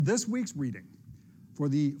This week's reading for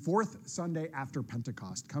the fourth Sunday after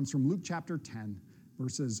Pentecost comes from Luke chapter 10,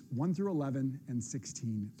 verses 1 through 11 and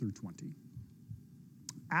 16 through 20.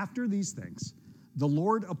 After these things, the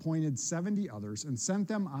Lord appointed 70 others and sent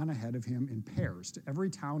them on ahead of him in pairs to every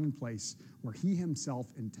town and place where he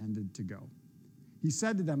himself intended to go. He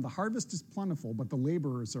said to them, "The harvest is plentiful, but the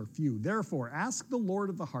laborers are few. Therefore, ask the Lord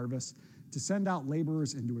of the harvest to send out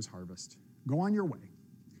laborers into his harvest. Go on your way.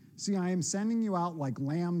 See, I am sending you out like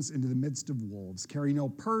lambs into the midst of wolves. Carry no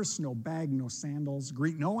purse, no bag, no sandals.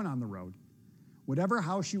 Greet no one on the road. Whatever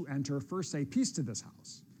house you enter, first say, 'Peace to this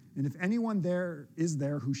house.' And if anyone there is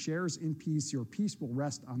there who shares in peace, your peace will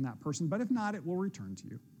rest on that person. But if not, it will return to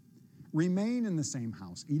you. Remain in the same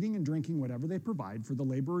house, eating and drinking whatever they provide, for the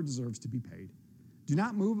laborer deserves to be paid. Do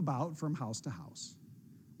not move about from house to house.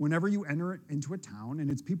 Whenever you enter into a town and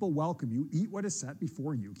its people welcome you, eat what is set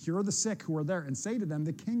before you. Cure the sick who are there and say to them,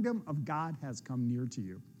 'The kingdom of God has come near to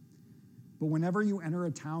you.' But whenever you enter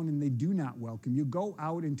a town and they do not welcome you, go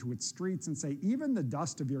out into its streets and say, 'Even the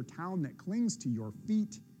dust of your town that clings to your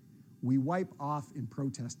feet, we wipe off in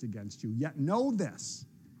protest against you. Yet know this,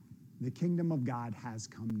 the kingdom of God has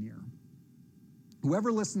come near.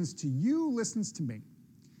 Whoever listens to you listens to me.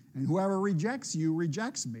 And whoever rejects you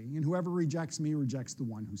rejects me, and whoever rejects me rejects the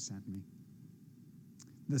one who sent me."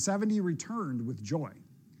 The 70 returned with joy,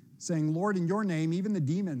 saying, "Lord, in your name even the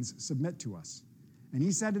demons submit to us." And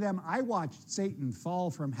he said to them, "I watched Satan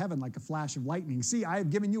fall from heaven like a flash of lightning. See, I have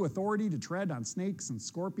given you authority to tread on snakes and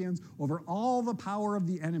scorpions over all the power of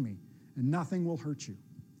the enemy, and nothing will hurt you.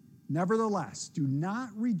 Nevertheless, do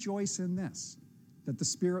not rejoice in this, that the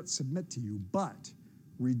spirits submit to you, but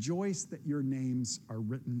rejoice that your names are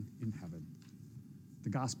written in heaven."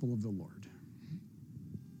 The gospel of the Lord.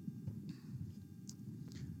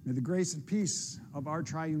 May the grace and peace of our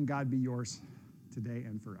triune God be yours today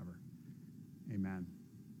and forever. Amen.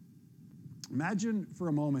 Imagine for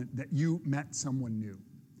a moment that you met someone new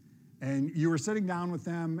and you were sitting down with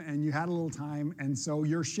them and you had a little time, and so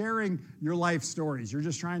you're sharing your life stories. You're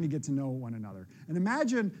just trying to get to know one another. And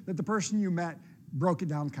imagine that the person you met broke it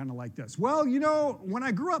down kind of like this. "Well, when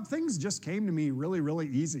I grew up, things just came to me really, really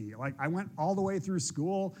easy. Like, I went all the way through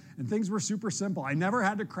school, and things were super simple. I never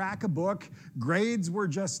had to crack a book. Grades were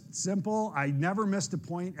just simple. I never missed a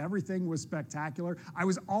point. Everything was spectacular. I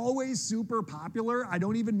was always super popular. I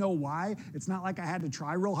don't even know why. It's not like I had to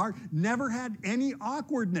try real hard. Never had any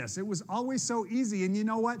awkwardness. It was always so easy. And you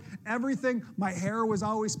know what? Everything, my hair was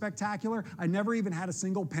always spectacular. I never even had a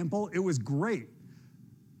single pimple. It was great.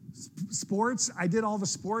 Sports, I did all the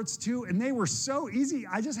sports too, and they were so easy.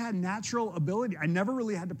 I just had natural ability. I never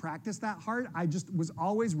really had to practice that hard. I just was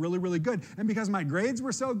always really, really good. And because my grades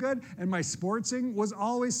were so good and my sportsing was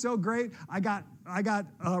always so great, I got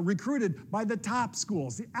recruited by the top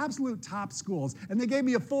schools, the absolute top schools, and they gave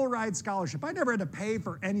me a full ride scholarship. I never had to pay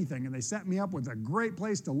for anything, and they set me up with a great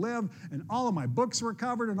place to live, and all of my books were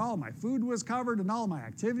covered, and all of my food was covered, and all of my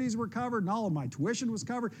activities were covered, and all of my tuition was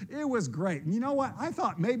covered. It was great. And you know what? I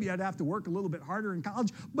thought maybe I'd have to work a little bit harder in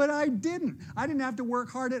college, but I didn't. I didn't have to work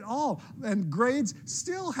hard at all, and grades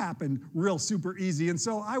still happened real super easy. And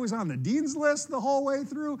so I was on the dean's list the whole way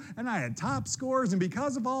through, and I had top scores, and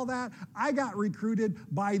because of all that, I got recruited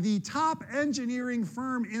by the top engineering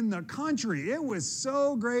firm in the country. It was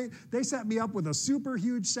so great. They set me up with a super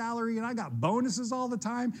huge salary, and I got bonuses all the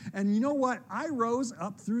time. And you know what? I rose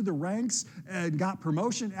up through the ranks and got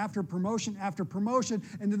promotion after promotion after promotion,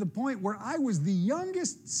 and to the point where I was the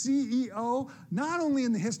youngest CEO, not only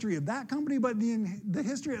in the history of that company, but in the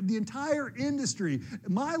history of the entire industry.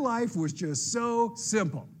 My life was just so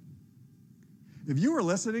simple. If you were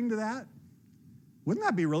listening to that, wouldn't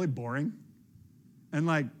that be really boring? And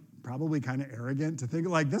probably kind of arrogant to think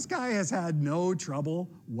this guy has had no trouble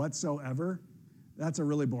whatsoever. That's a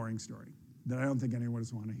really boring story that I don't think anyone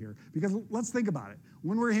would want to hear. Because let's think about it.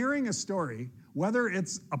 When we're hearing a story, whether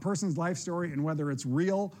it's a person's life story and whether it's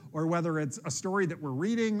real, or whether it's a story that we're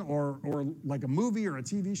reading or like a movie or a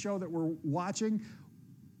TV show that we're watching,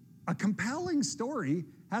 a compelling story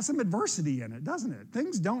has some adversity in it, doesn't it?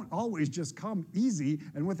 Things don't always just come easy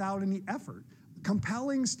and without any effort.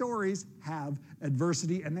 Compelling stories have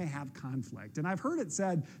adversity and they have conflict. And I've heard it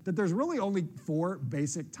said that there's really only 4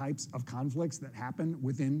 basic types of conflicts that happen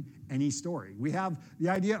within any story. We have the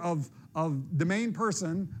idea of the main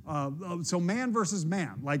person, so man versus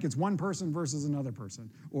man, like it's one person versus another person,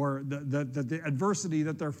 or the adversity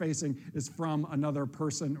that they're facing is from another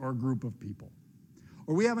person or group of people.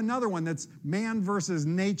 Or we have another one that's man versus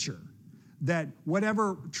nature. that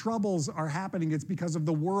whatever troubles are happening, it's because of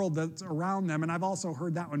the world that's around them. And I've also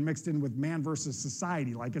heard that one mixed in with man versus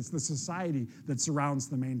society, like it's the society that surrounds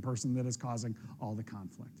the main person that is causing all the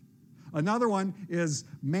conflict. Another one is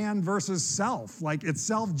man versus self, like it's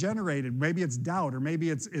self-generated. Maybe it's doubt, or maybe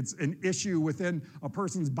it's an issue within a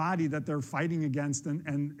person's body that they're fighting against,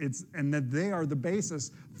 and that they are the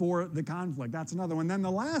basis for the conflict. That's another one. Then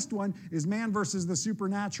the last one is man versus the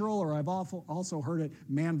supernatural, or I've also heard it,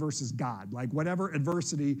 man versus God. Like whatever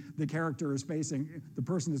adversity the character is facing, the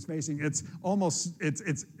person is facing, it's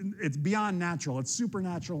beyond natural. It's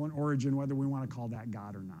supernatural in origin, whether we want to call that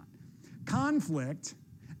God or not. Conflict,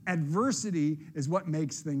 adversity is what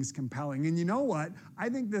makes things compelling. And you know what? I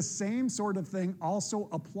think this same sort of thing also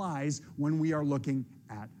applies when we are looking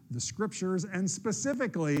at the scriptures, and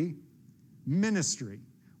specifically ministry.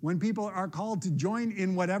 When people are called to join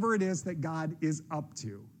in whatever it is that God is up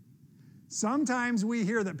to. Sometimes we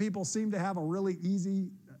hear that people seem to have a really easy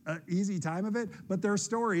time of it, but their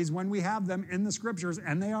stories, when we have them in the scriptures,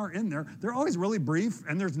 and they are in there, they're always really brief,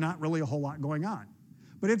 and there's not really a whole lot going on.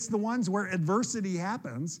 But it's the ones where adversity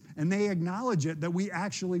happens and they acknowledge it that we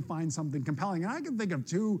actually find something compelling. And I can think of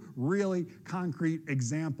two really concrete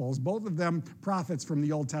examples, both of them prophets from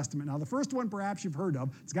the Old Testament. Now, the first one perhaps you've heard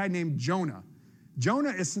of, it's a guy named Jonah.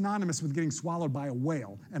 Jonah is synonymous with getting swallowed by a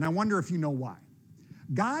whale, and I wonder if you know why.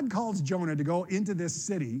 God calls Jonah to go into this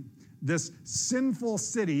city, this sinful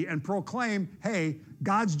city, and proclaim, hey,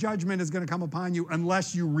 God's judgment is going to come upon you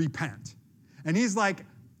unless you repent. And he's like,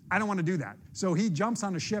 I don't want to do that. So he jumps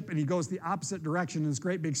on a ship and he goes the opposite direction, and this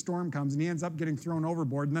great big storm comes and he ends up getting thrown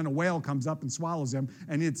overboard, and then a whale comes up and swallows him,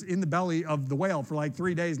 and it's in the belly of the whale for like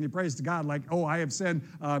 3 days, and he prays to God like, oh, I have sinned.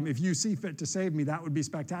 If you see fit to save me, that would be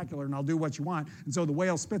spectacular, and I'll do what you want. And so the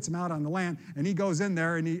whale spits him out on the land, and he goes in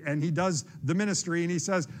there and he does the ministry, and he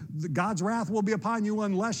says, God's wrath will be upon you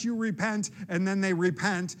unless you repent. And then they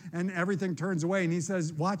repent and everything turns away, and he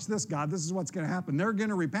says, watch this, God, this is what's going to happen. They're going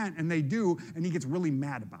to repent, and they do, and he gets really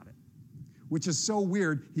mad about it. Which is so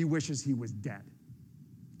weird, he wishes he was dead.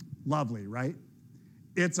 Lovely, right?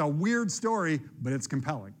 It's a weird story, but it's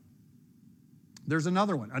compelling. There's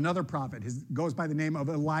another one, another prophet. He goes by the name of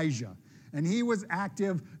Elijah. And he was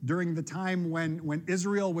active during the time when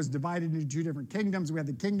Israel was divided into two different kingdoms. We had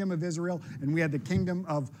the kingdom of Israel and we had the kingdom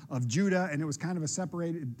of Judah, and it was kind of a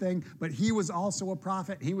separated thing. But he was also a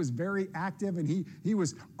prophet. He was very active, and he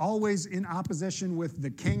was always in opposition with the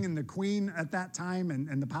king and the queen at that time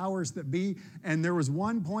and the powers that be. And there was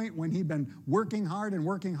one point when he'd been working hard,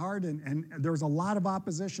 and there was a lot of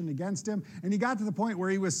opposition against him. And he got to the point where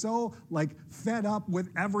he was so fed up with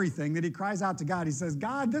everything that he cries out to God. He says,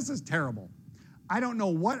 God, this is terrible. I don't know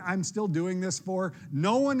what I'm still doing this for.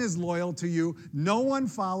 No one is loyal to you. No one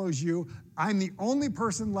follows you. I'm the only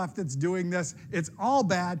person left that's doing this. It's all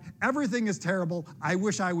bad. Everything is terrible. I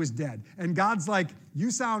wish I was dead. And God's like,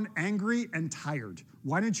 you sound angry and tired.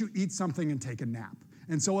 Why don't you eat something and take a nap?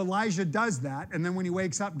 And so Elijah does that. And then when he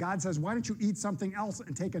wakes up, God says, why don't you eat something else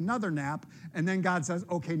and take another nap? And then God says,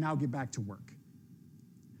 okay, now get back to work.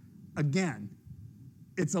 Again,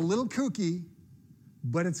 it's a little kooky,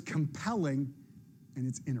 but it's compelling. And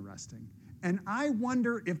it's interesting. And I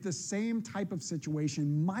wonder if the same type of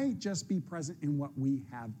situation might just be present in what we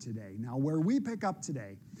have today. Now, where we pick up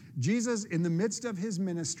today, Jesus, in the midst of his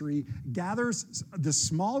ministry, gathers the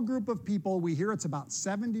small group of people. We hear it's about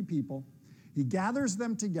 70 people. He gathers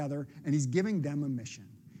them together, and he's giving them a mission.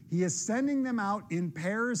 He is sending them out in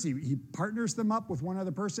pairs. He partners them up with one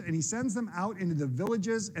other person, and he sends them out into the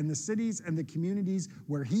villages and the cities and the communities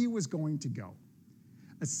where he was going to go,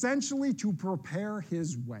 essentially to prepare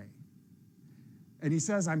his way. And he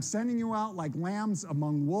says, I'm sending you out like lambs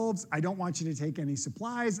among wolves. I don't want you to take any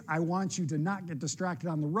supplies. I want you to not get distracted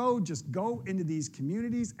on the road. Just go into these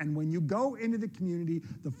communities. And when you go into the community,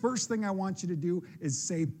 the first thing I want you to do is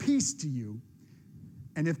say peace to you.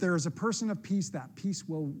 And if there is a person of peace, that peace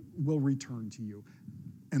will return to you.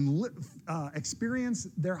 And experience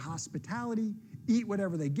their hospitality, eat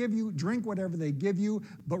whatever they give you, drink whatever they give you.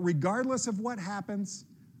 But regardless of what happens,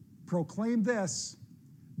 proclaim this: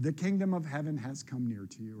 the kingdom of heaven has come near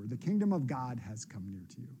to you, or the kingdom of God has come near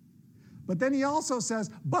to you. But then he also says,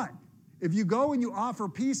 but if you go and you offer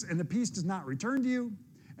peace and the peace does not return to you,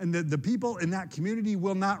 and the people in that community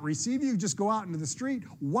will not receive you, just go out into the street,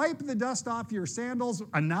 wipe the dust off your sandals,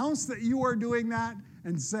 announce that you are doing that,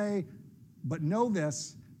 and say, but know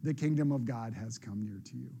this, the kingdom of God has come near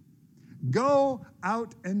to you. Go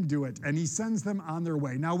out and do it. And he sends them on their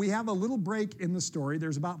way. Now, we have a little break in the story.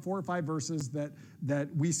 There's about 4 or 5 verses that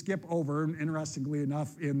we skip over. And interestingly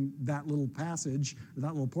enough, in that little passage, or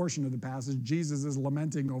that little portion of the passage, Jesus is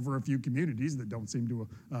lamenting over a few communities that don't seem to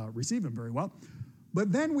receive him very well.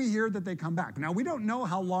 But then we hear that they come back. Now, we don't know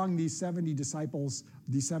how long these 70 disciples,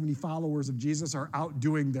 these 70 followers of Jesus are out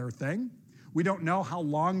doing their thing. We don't know how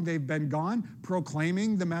long they've been gone,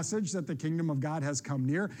 proclaiming the message that the kingdom of God has come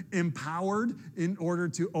near, empowered in order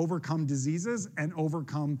to overcome diseases and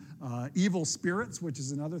overcome evil spirits, which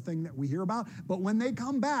is another thing that we hear about. But when they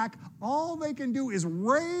come back, all they can do is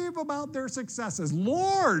rave about their successes.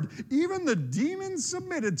 Lord, even the demons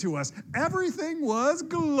submitted to us. Everything was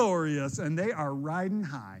glorious, and they are riding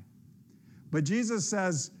high. But Jesus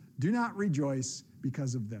says, do not rejoice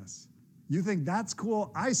because of this. You think that's cool?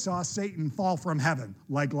 I saw Satan fall from heaven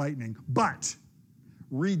like lightning. But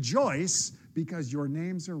rejoice because your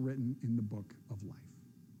names are written in the book of life.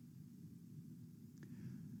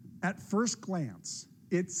 At first glance,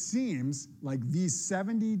 it seems like these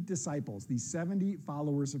 70 disciples, these 70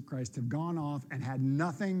 followers of Christ have gone off and had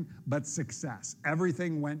nothing but success.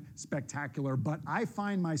 Everything went spectacular, but I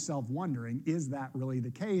find myself wondering, is that really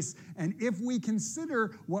the case? And if we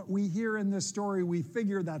consider what we hear in this story, we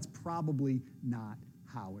figure that's probably not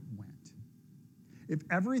how it went. If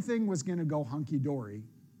everything was going to go hunky-dory,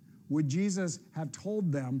 would Jesus have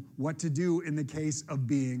told them what to do in the case of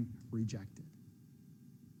being rejected?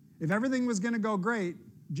 If everything was going to go great,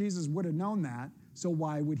 Jesus would have known that, so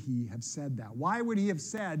why would he have said that? Why would he have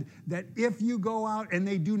said that if you go out and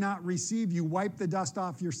they do not receive you, wipe the dust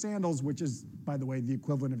off your sandals, which is, by the way, the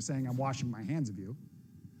equivalent of saying, I'm washing my hands of you.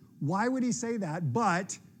 Why would he say that,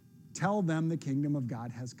 but tell them the kingdom of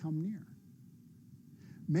God has come near?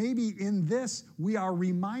 Maybe in this we are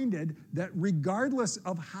reminded that regardless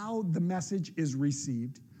of how the message is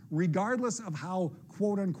received, regardless of how,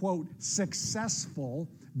 quote unquote, successful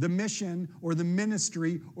the mission or the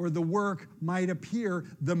ministry or the work might appear,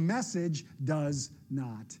 the message does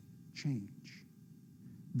not change.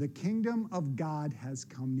 The kingdom of God has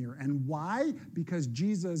come near. And why? Because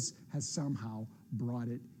Jesus has somehow brought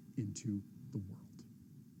it into the world.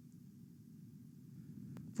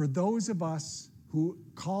 For those of us who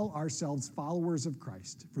call ourselves followers of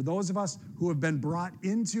Christ, for those of us who have been brought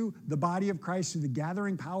into the body of Christ through the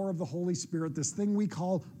gathering power of the Holy Spirit, this thing we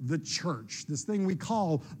call the church, this thing we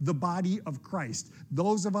call the body of Christ,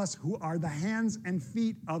 those of us who are the hands and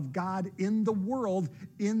feet of God in the world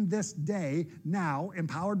in this day, now,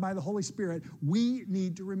 empowered by the Holy Spirit, we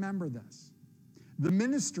need to remember this. The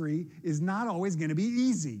ministry is not always going to be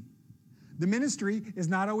easy. The ministry is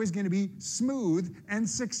not always going to be smooth and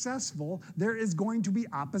successful. There is going to be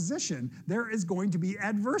opposition. There is going to be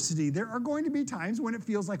adversity. There are going to be times when it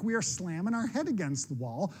feels like we are slamming our head against the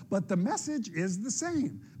wall, but the message is the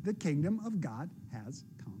same. The kingdom of God has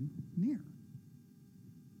come near.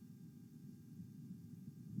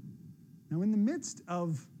 Now, in the midst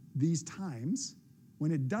of these times, when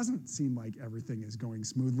it doesn't seem like everything is going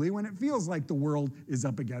smoothly, when it feels like the world is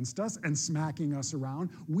up against us and smacking us around,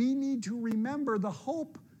 we need to remember the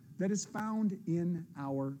hope that is found in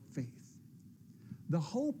our faith. The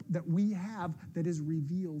hope that we have that is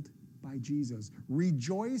revealed by Jesus.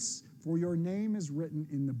 Rejoice, for your name is written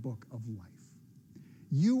in the book of life.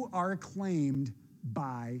 You are claimed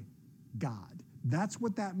by God. That's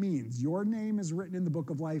what that means. Your name is written in the book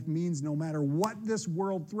of life means no matter what this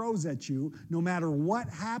world throws at you, no matter what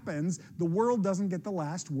happens, the world doesn't get the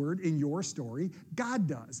last word in your story. God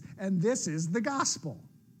does. And this is the gospel.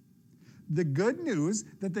 The good news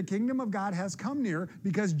that the kingdom of God has come near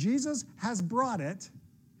because Jesus has brought it,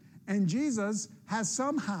 and Jesus has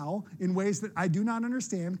somehow, in ways that I do not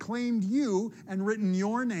understand, claimed you and written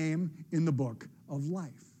your name in the book of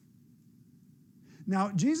life.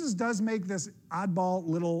 Now, Jesus does make this oddball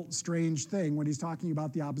little strange thing when he's talking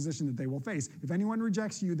about the opposition that they will face. If anyone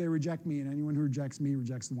rejects you, they reject me, and anyone who rejects me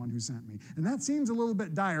rejects the one who sent me. And that seems a little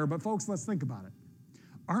bit dire, but folks, let's think about it.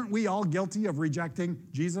 Aren't we all guilty of rejecting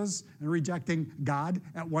Jesus and rejecting God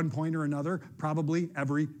at one point or another, probably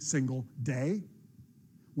every single day?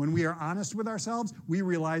 When we are honest with ourselves, we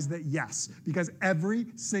realize that yes, because every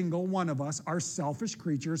single one of us are selfish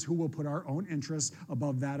creatures who will put our own interests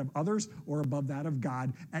above that of others or above that of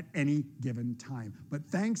God at any given time. But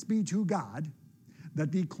thanks be to God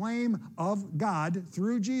that the claim of God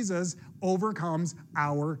through Jesus overcomes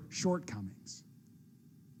our shortcomings.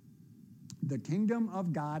 The kingdom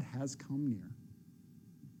of God has come near.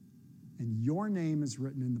 And your name is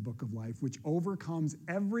written in the book of life, which overcomes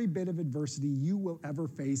every bit of adversity you will ever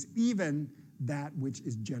face, even that which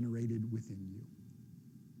is generated within you.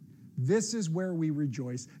 This is where we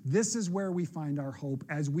rejoice. This is where we find our hope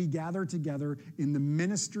as we gather together in the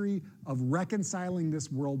ministry of reconciling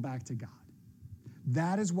this world back to God.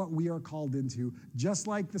 That is what we are called into, just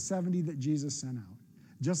like the 70 that Jesus sent out.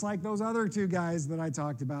 Just like those other two guys that I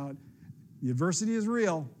talked about. The adversity is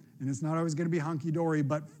real, and it's not always going to be hunky-dory,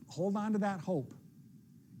 but hold on to that hope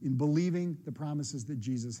in believing the promises that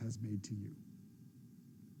Jesus has made to you.